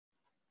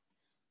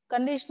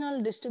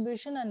conditional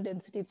distribution and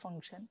density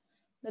function.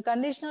 The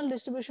conditional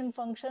distribution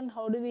function,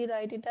 how do we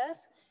write it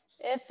as?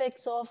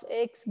 Fx of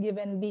x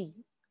given b.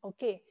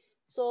 Okay,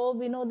 so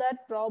we know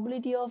that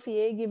probability of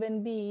a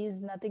given b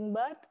is nothing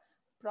but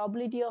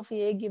probability of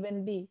a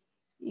given b.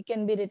 It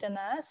can be written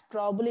as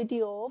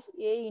probability of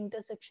a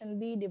intersection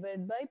b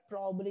divided by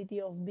probability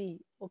of b.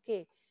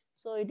 Okay,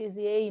 so it is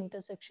a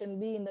intersection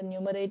b in the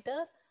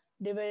numerator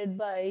divided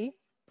by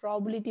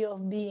probability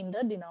of b in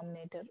the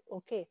denominator.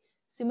 Okay,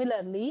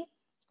 similarly,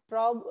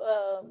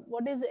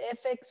 what is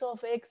fx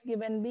of x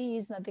given b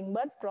is nothing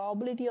but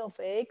probability of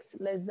x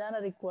less than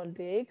or equal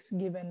to x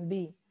given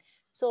b.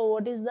 So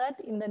what is that?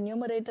 In the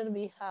numerator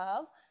we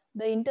have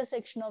the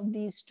intersection of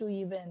these two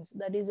events,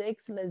 that is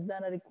x less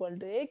than or equal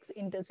to x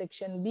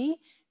intersection b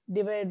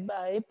divided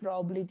by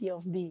probability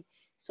of b.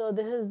 So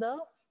this is the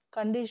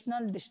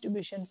conditional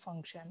distribution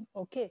function.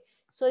 Okay,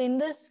 so in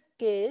this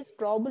case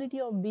probability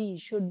of b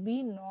should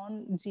be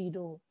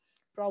non-zero.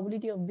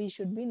 Probability of b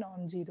should be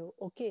non-zero.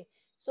 Okay,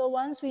 so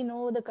once we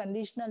know the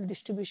conditional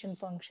distribution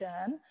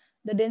function,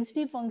 the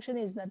density function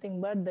is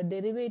nothing but the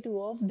derivative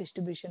of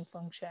distribution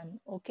function.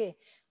 Okay,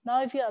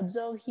 now if you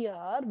observe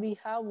here, we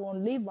have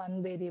only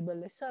one variable,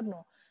 yes or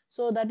no?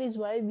 So that is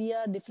why we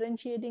are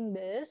differentiating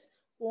this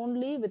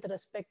only with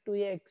respect to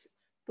x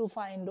to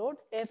find out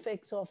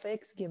fx of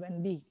x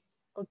given b.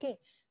 Okay,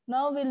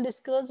 now we'll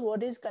discuss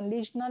what is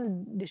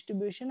conditional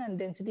distribution and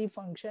density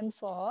function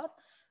for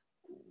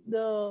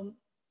the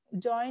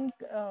joint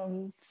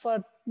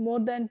for more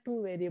than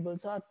two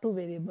variables or two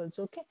variables.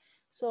 Okay,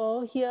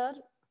 so here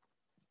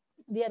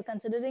we are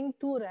considering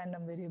two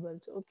random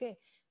variables. Okay,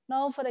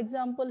 now for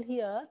example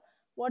here,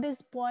 what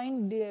is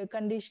point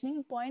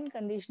conditioning? Point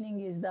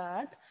conditioning is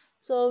that,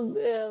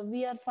 so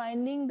we are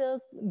finding the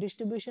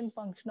distribution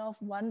function of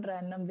one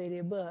random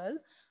variable,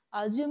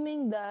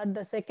 assuming that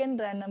the second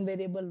random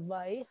variable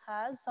y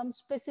has some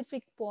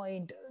specific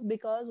point,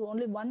 because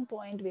only one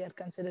point we are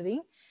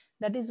considering.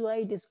 That is why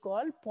it is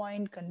called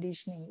point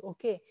conditioning.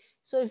 Okay,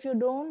 so if you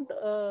don't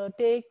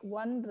take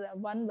one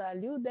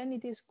value, then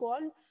it is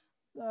called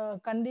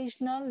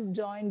conditional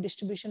joint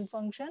distribution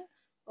function.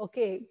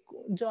 Okay,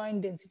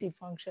 joint density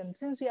function.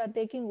 Since we are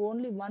taking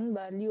only one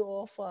value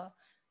of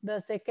the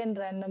second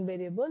random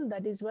variable,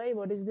 that is why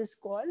what is this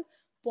called?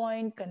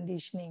 Point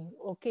conditioning.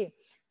 Okay,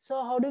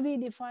 so how do we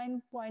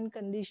define point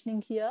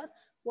conditioning here?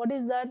 What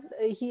is that?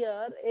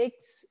 Here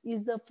x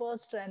is the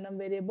first random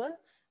variable,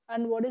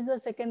 and what is the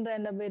second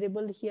random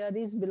variable here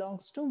is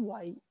belongs to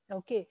y.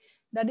 Okay,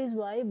 that is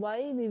why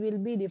y we will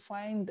be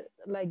defined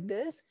like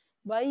this.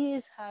 Y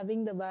is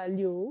having the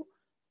value,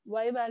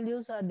 y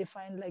values are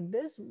defined like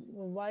this: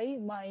 y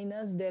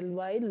minus del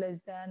y less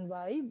than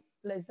y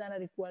less than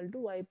or equal to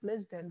y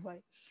plus del y.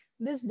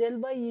 This del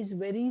y is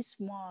very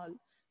small,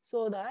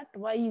 so that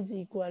y is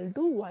equal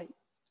to y.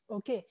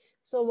 Okay,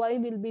 so y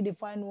will be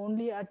defined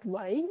only at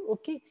y.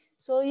 Okay,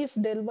 so if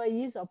del y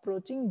is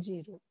approaching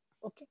 0.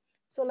 Okay,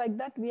 so like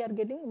that we are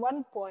getting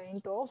 1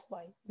 point of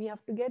y. We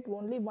have to get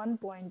only 1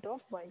 point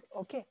of y.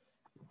 Okay,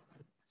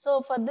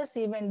 so for this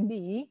event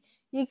b,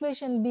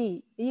 equation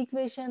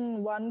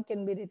 1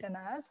 can be written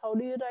as, how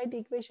do you write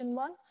equation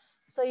 1?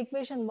 So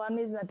equation 1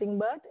 is nothing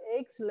but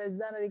x less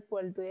than or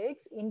equal to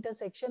x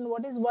intersection,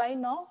 what is y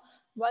now?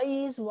 Y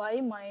is y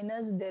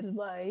minus del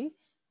y,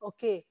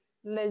 okay,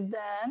 less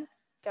than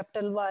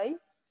capital Y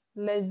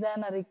less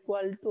than or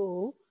equal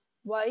to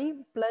y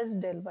plus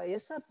del y,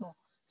 yes or no?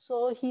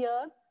 So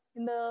here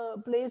in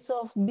the place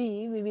of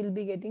b, we will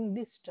be getting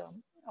this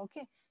term.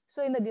 Okay,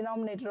 so in the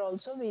denominator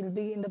also, we will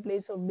be in the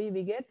place of b,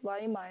 we get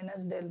y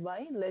minus del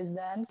y less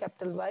than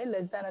capital Y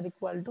less than or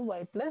equal to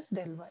y plus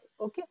del y.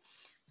 Okay,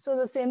 so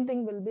the same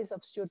thing will be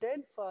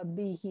substituted for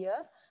b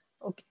here.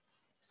 Okay,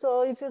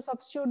 so if you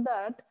substitute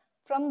that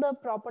from the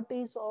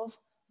properties of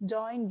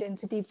joint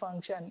density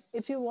function,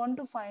 if you want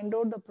to find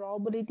out the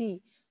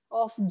probability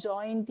of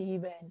joint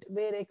event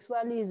where x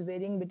value is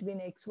varying between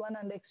x1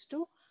 and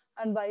x2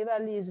 and y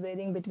value is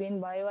varying between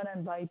y1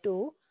 and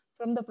y2,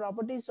 from the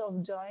properties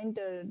of joint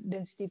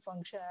density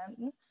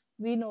function,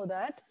 we know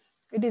that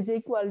it is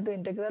equal to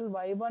integral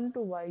y1 to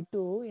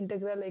y2,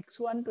 integral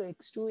x1 to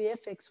x2,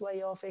 f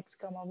xy of x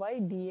comma y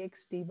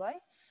dx dy.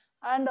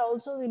 And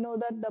also we know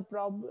that the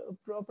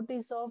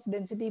properties of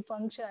density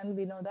function,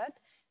 we know that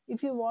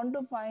if you want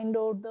to find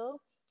out the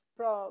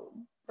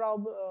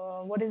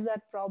what is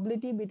that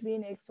probability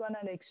between x1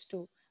 and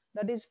x2,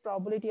 that is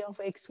probability of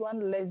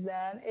x1 less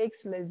than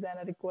x less than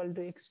or equal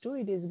to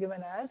x2, it is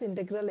given as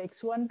integral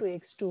x1 to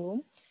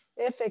x2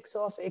 fx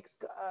of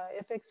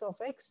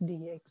x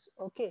dx.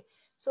 Okay,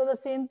 so the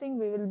same thing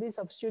we will be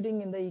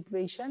substituting in the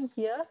equation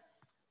here.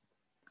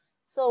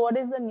 So what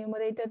is the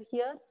numerator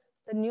here?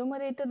 The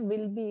numerator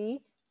will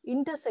be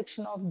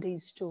intersection of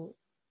these two.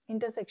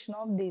 Intersection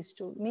of these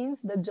two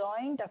means the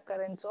joint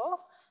occurrence of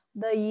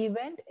the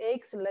event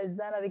x less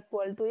than or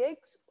equal to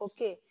x.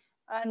 Okay,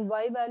 and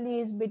y value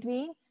is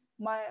between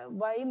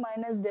y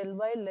minus del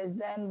y less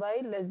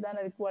than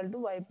or equal to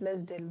y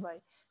plus del y.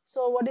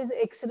 So what is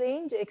x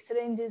range? X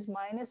range is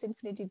minus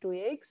infinity to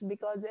x,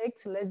 because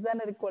x less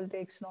than or equal to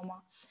x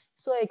norma.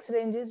 So x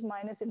range is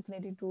minus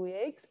infinity to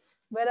x,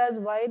 whereas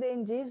y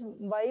range is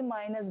y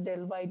minus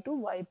del y to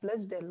y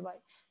plus del y.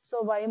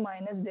 So y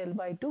minus del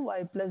y to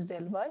y plus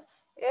del y,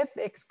 f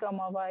x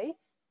comma y,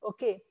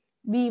 okay,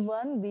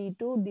 v1, v2,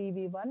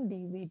 dv1,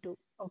 dv2,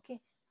 okay.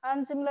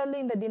 And similarly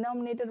in the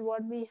denominator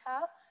what we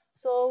have,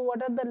 so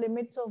what are the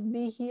limits of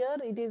b here?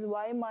 It is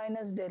y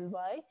minus del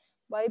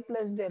y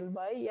plus del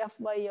y,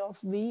 fy of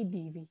v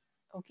dv,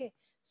 okay.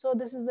 So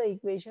this is the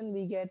equation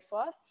we get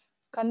for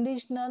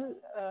conditional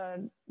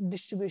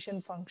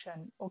distribution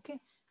function, okay.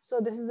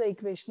 So this is the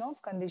equation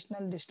of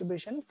conditional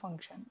distribution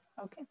function,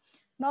 okay.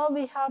 Now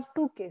we have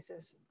two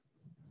cases.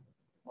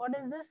 What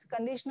is this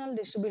conditional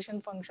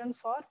distribution function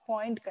for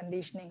point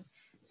conditioning?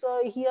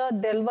 So here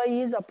del y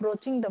is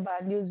approaching the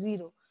value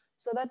 0,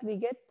 so that we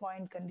get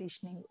point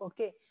conditioning,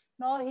 okay.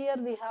 Now here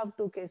we have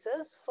two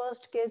cases.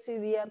 First case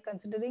we are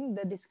considering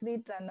the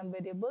discrete random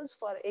variables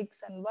for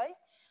x and y,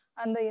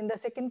 and in the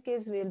second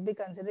case we will be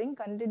considering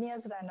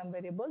continuous random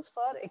variables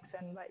for x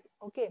and y,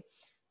 okay.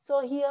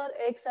 So here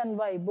x and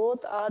y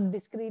both are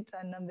discrete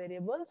random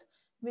variables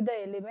with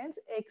the elements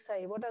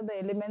xi. What are the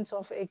elements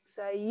of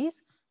xi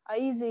is I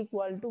is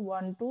equal to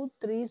 1, 2,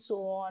 3, so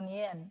on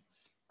n.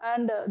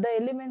 And the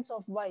elements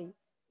of y,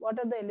 what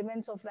are the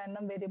elements of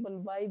random variable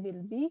y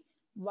will be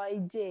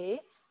yj,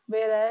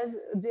 whereas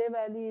j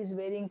value is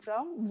varying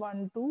from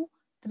 1 to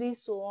 3,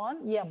 so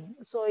on m.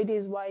 So it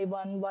is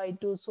y1,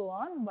 y2, so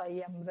on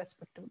ym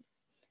respectively.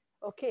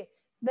 Okay.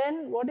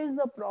 Then what is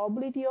the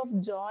probability of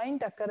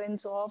joint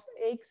occurrence of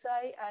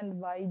xi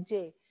and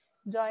yj?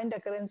 Joint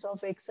occurrence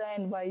of xi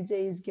and yj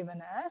is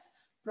given as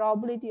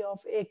probability of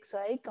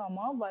xi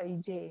comma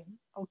yj.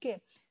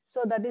 Okay.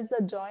 So that is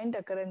the joint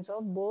occurrence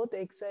of both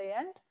xi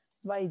and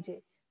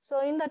yj.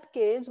 So in that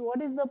case,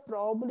 what is the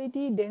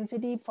probability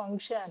density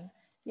function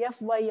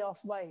fy of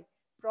y?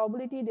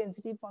 Probability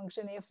density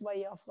function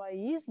fy of y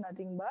is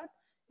nothing but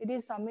it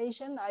is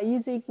summation I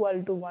is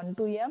equal to 1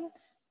 to m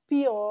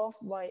p of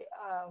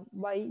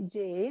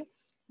yj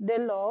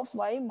del of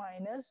y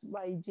minus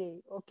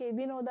yj. Okay,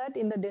 we know that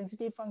in the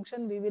density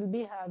function we will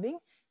be having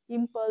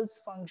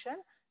impulse function,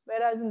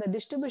 whereas in the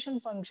distribution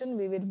function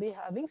we will be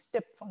having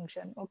step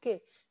function.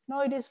 Okay,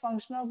 now it is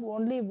function of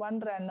only one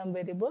random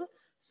variable,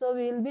 so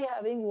we will be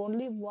having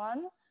only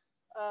one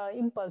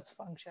impulse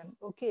function.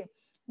 Okay,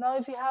 now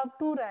if you have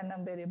two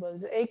random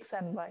variables x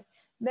and y,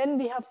 then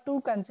we have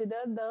to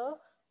consider the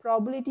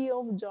probability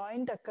of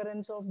joint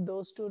occurrence of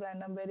those two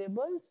random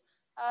variables,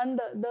 and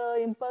the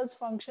impulse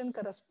function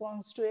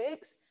corresponds to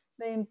x,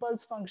 the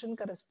impulse function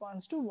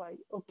corresponds to y.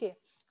 Okay,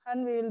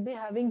 and we will be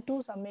having two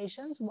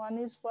summations. One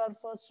is for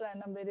first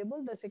random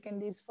variable, the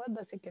second is for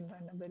the second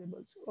random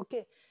variables.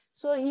 Okay,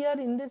 so here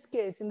in this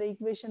case in the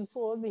equation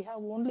 4 we have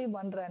only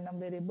one random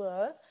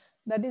variable,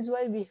 that is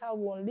why we have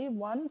only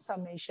one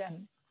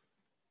summation.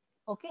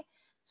 Okay,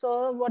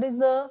 so what is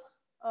the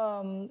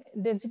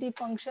density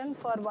function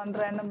for one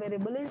random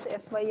variable is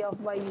fy of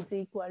y is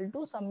equal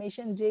to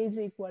summation j is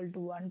equal to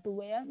 1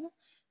 to m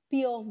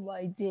p of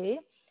yj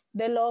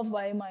del of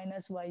y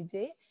minus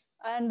yj.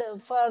 And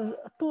for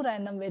two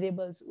random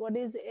variables, what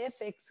is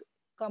fx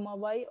comma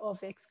y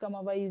of x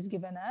comma y is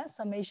given as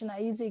summation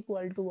I is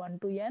equal to 1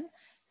 to n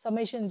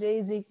summation j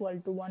is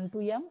equal to 1 to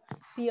m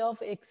p of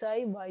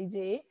xi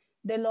yj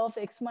del of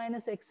x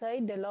minus xi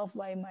del of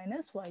y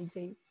minus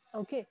yj.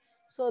 Okay,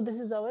 so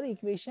this is our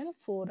equation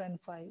 4 and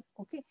 5.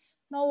 Okay,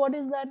 now what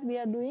is that we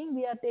are doing?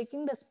 We are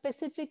taking the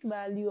specific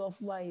value of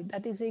y,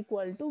 that is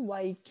equal to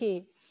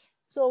yk.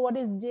 So what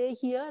is j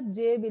here?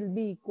 J will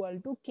be equal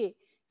to k.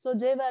 So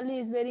j value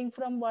is varying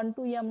from 1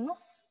 to m, no?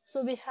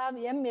 So we have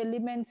m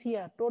elements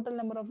here. Total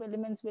number of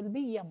elements will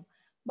be m.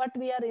 But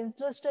we are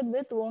interested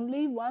with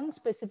only one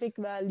specific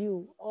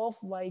value of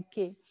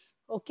yk.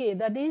 Okay,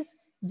 that is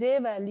j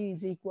value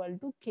is equal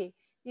to k.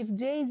 If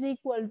j is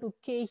equal to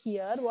k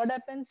here, what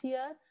happens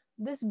here?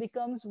 This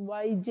becomes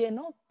yj,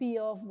 no? P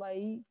of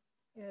yj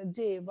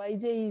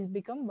is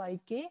become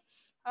yk,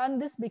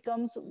 and this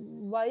becomes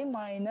y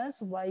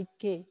minus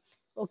yk.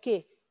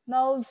 Okay,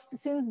 now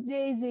since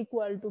j is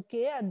equal to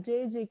k, at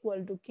j is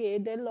equal to k,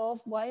 del of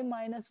y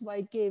minus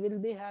yk will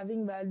be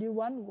having value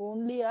 1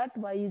 only at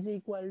y is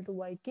equal to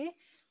yk.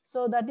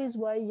 So that is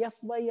why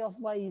fy of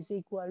y is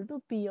equal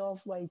to p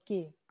of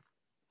yk.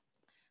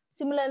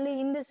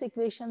 Similarly, in this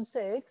equation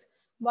 6,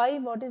 y,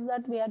 what is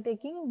that we are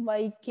taking?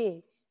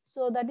 Yk.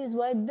 So that is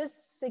why this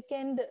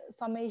second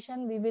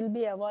summation we will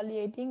be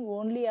evaluating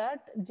only at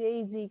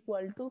j is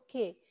equal to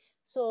k.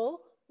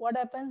 So what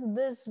happens?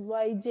 This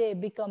yj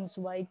becomes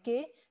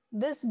yk.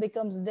 This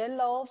becomes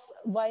del of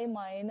y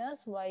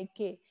minus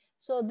yk.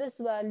 So this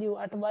value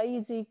at y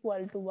is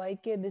equal to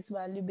yk, this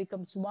value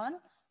becomes 1.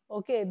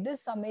 Okay,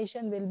 this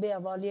summation will be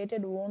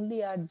evaluated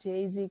only at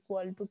j is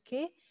equal to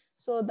k.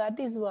 So that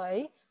is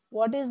why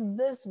what is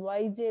this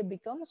yj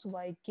becomes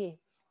yk.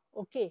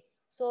 Okay,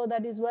 so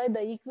that is why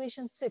the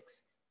equation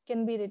 6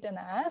 can be written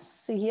as,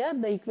 see here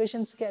the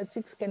equation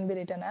 6 can be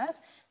written as,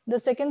 the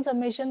second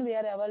summation we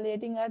are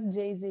evaluating at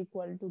j is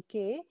equal to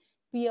k,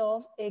 p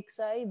of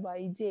xi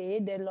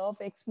yj del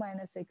of x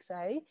minus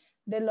xi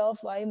del of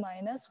y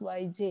minus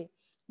yj.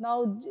 Now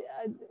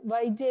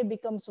yj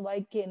becomes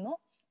yk, no?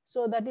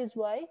 So that is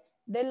why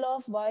del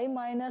of y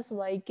minus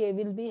yk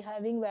will be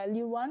having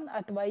value 1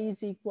 at y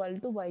is equal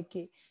to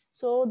yk.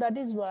 So that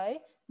is why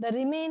the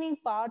remaining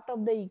part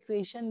of the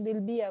equation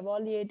will be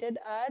evaluated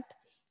at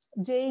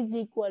j is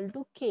equal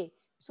to k.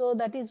 So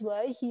that is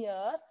why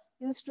here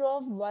instead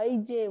of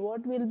yj,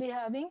 what will be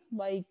having?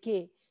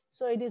 Yk.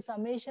 So it is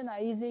summation I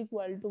is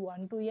equal to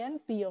 1 to n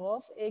p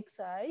of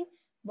xi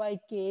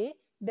yk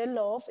del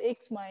of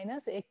x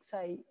minus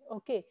xi.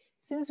 Okay,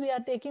 since we are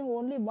taking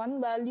only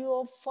one value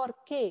of for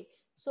k,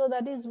 so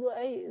that is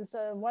why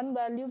one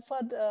value for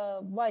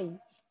y.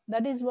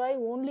 That is why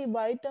only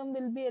y term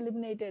will be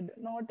eliminated,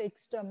 not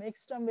x term.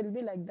 X term will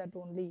be like that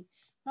only.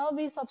 Now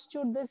we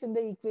substitute this in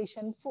the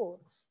equation 4.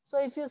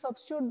 So if you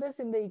substitute this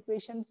in the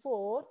equation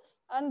 4,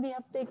 and we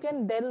have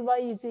taken del y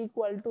is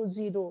equal to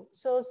 0.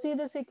 So see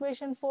this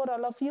equation 4,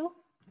 all of you.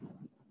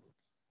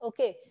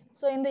 Okay,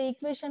 so in the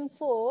equation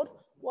 4,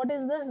 what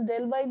is this?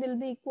 Del y will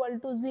be equal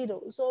to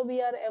 0. So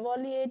we are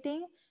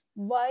evaluating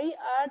y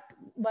at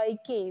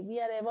yk. We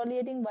are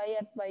evaluating y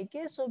at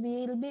yk. So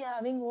we will be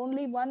having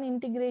only one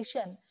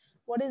integration.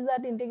 What is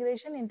that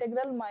integration?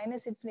 Integral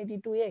minus infinity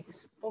to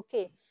x.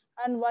 Okay,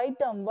 and y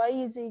term, y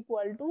is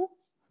equal to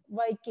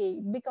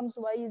yk, becomes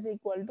y is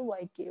equal to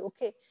yk.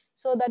 Okay,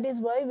 so that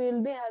is why we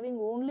will be having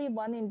only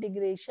one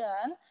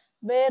integration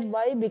where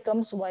y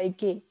becomes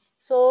yk.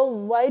 So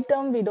y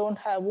term we don't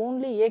have,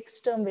 only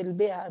x term will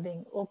be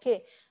having.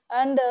 Okay,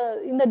 and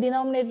in the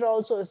denominator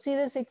also, see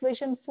this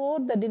equation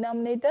 4, the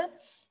denominator,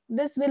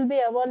 this will be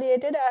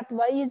evaluated at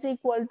y is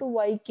equal to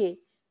yk.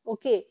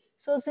 Okay,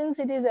 so since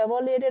it is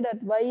evaluated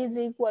at y is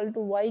equal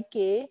to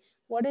yk,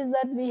 what is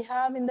that we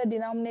have in the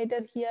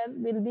denominator here?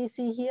 Will be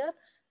see here,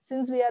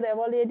 since we are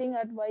evaluating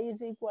at y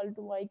is equal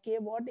to yk,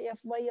 what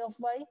fy of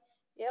y?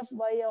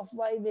 Fy of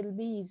y will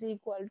be is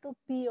equal to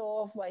p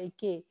of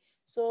yk.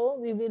 So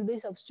we will be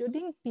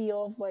substituting p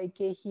of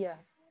yk here.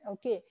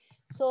 Okay,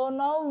 so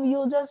now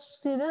you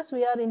just see this,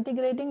 we are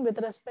integrating with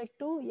respect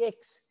to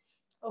x.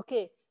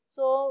 Okay,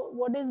 so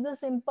what is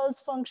this impulse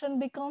function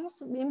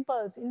becomes?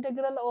 Impulse,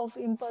 integral of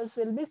impulse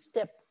will be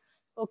step.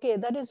 Okay,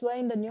 that is why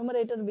in the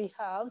numerator we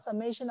have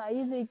summation I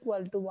is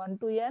equal to 1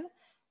 to n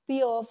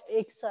p of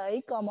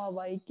xi comma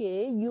yk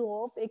u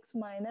of x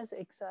minus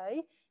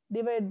xi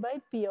divided by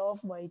p of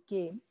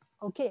yk.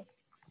 Okay,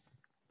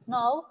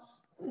 now,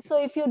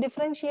 so if you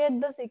differentiate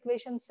this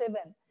equation 7,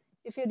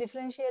 if you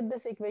differentiate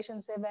this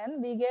equation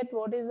 7, we get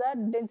what is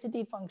that?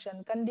 Density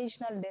function,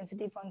 conditional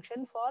density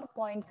function for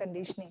point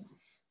conditioning.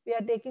 We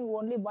are taking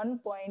only one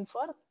point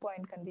for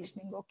point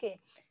conditioning. Okay,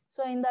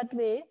 so in that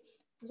way,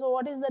 so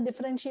what is the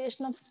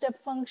differentiation of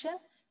step function?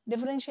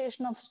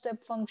 Differentiation of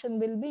step function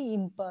will be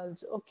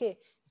impulse. Okay,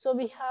 so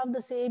we have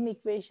the same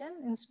equation.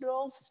 Instead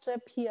of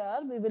step here,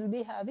 we will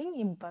be having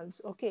impulse.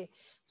 Okay,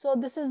 so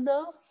this is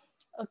the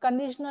a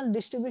conditional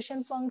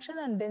distribution function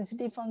and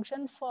density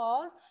function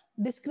for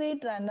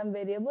discrete random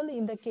variable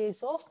in the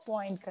case of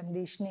point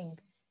conditioning.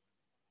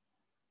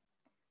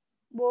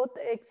 Both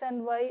x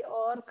and y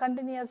are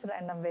continuous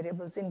random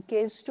variables. In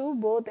case 2,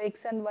 both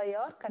x and y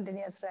are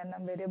continuous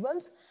random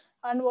variables.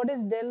 And what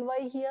is del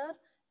y here?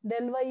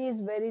 Del y is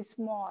very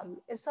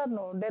small. Yes or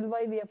no? Del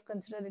y we have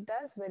considered it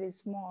as very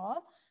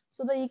small.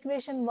 So the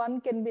equation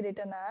 1 can be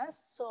written as,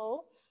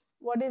 so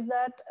what is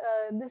that?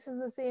 This is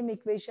the same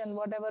equation,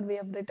 whatever we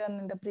have written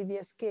in the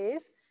previous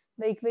case.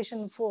 The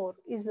equation 4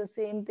 is the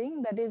same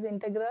thing, that is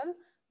integral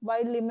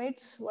y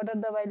limits. What are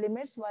the y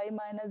limits? Y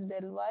minus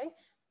del y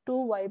to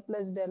y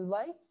plus del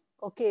y.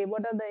 Okay,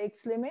 what are the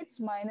x limits?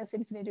 Minus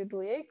infinity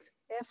to x,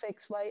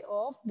 fxy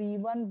of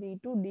v1,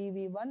 v2,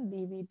 dv1,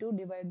 dv2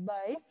 divided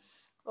by,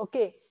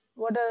 okay,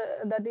 what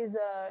are, that is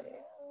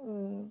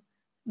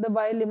the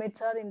y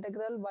limits are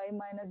integral y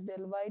minus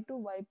del y to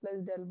y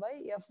plus del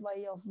y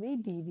fy of v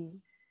dv.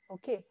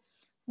 Okay,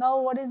 now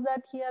what is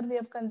that here we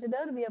have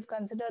considered? We have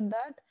considered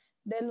that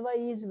del y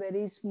is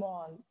very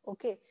small.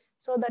 Okay,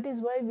 so that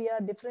is why we are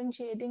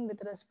differentiating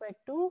with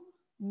respect to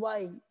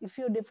y. If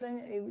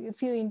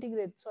you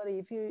integrate,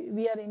 sorry,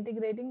 we are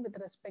integrating with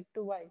respect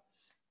to y.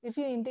 If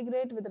you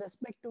integrate with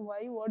respect to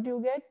y, what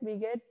you get? We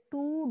get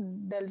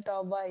 2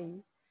 delta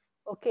y.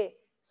 Okay,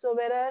 so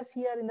whereas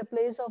here in the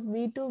place of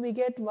v2 we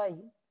get y,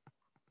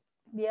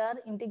 we are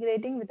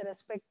integrating with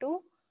respect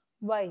to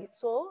y.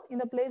 So in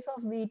the place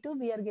of v2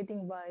 we are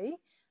getting y,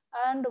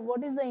 and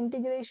what is the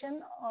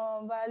integration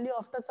value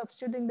after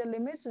substituting the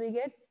limits? We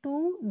get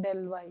 2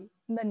 del y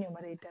in the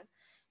numerator.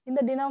 In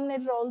the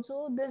denominator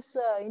also this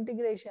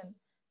integration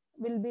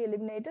will be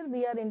eliminated.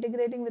 We are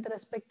integrating with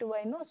respect to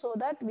y, no, so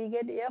that we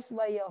get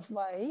fy of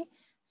y.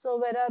 So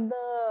where are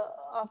the,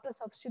 after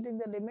substituting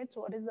the limits,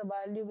 what is the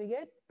value? We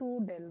get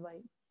 2 del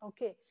y.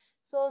 Okay,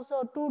 so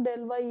 2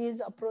 del y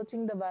is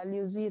approaching the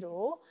value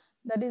 0.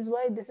 That is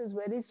why this is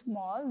very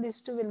small. This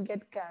 2 will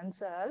get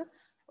cancelled.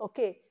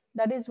 Okay,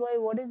 that is why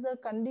what is the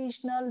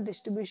conditional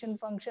distribution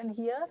function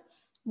here?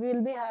 We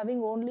will be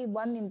having only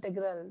one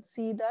integral.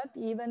 See that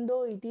even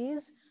though it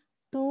is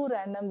two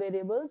random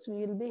variables,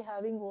 we will be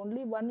having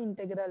only one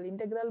integral.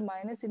 Integral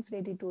minus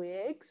infinity to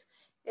x,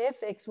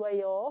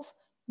 fxy of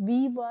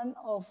v1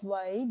 of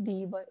y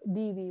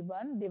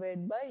dv1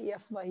 divided by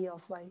fy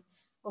of y.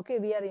 Okay,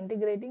 we are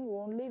integrating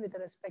only with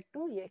respect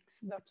to x,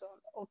 that's all.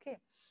 Okay,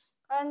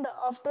 and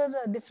after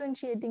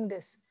differentiating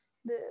this,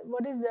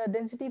 what is the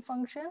density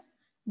function?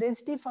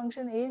 Density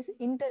function is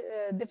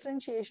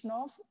differentiation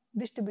of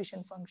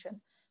distribution function.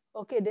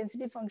 Okay,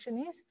 density function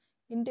is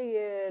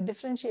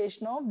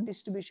differentiation of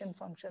distribution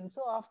function.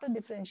 So after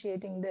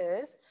differentiating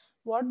this,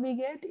 what we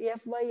get,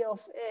 fy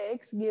of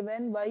x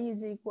given y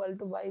is equal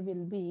to y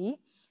will be,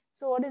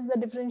 so what is the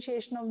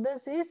differentiation of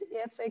this is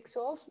fx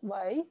of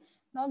y.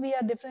 Now we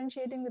are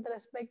differentiating with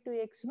respect to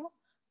x, no?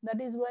 That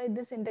is why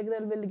this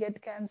integral will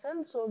get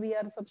cancelled. So we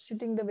are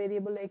substituting the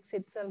variable x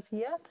itself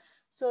here.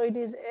 So it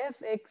is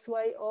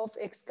fxy of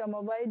x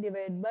comma y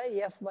divided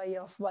by fy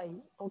of y.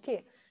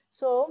 Okay.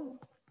 So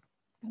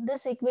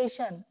this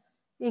equation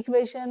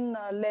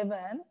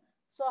 11.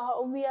 So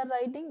how we are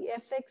writing,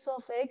 fx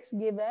of x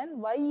given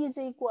y is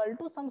equal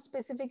to some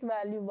specific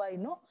value y,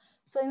 no?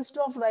 So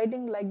instead of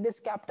writing like this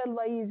capital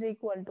Y is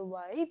equal to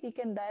y, we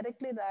can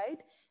directly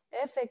write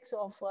fx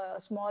of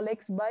small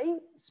x by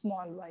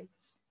small y.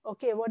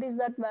 Okay, what is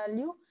that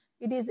value?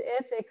 It is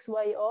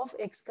fxy of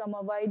x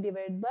comma y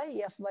divided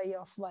by fy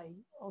of y.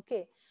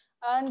 Okay,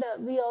 and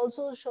we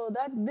also show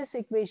that this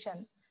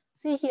equation,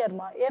 see here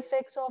ma,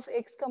 fx of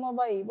x comma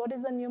y, what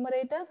is the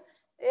numerator?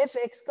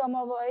 Fx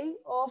comma y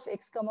of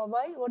x comma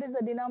y. What is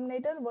the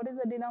denominator? What is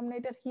the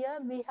denominator here?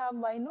 We have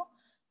y, no?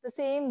 The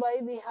same y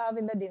we have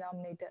in the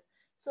denominator.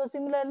 So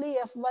similarly,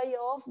 fy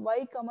of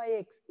y comma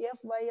x,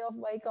 fy of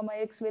y comma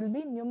x will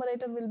be,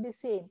 numerator will be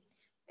same.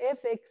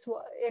 Fx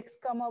x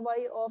comma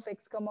y of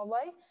x comma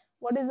y.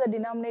 What is the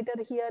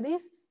denominator here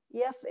is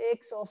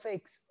fx of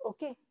x.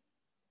 Okay,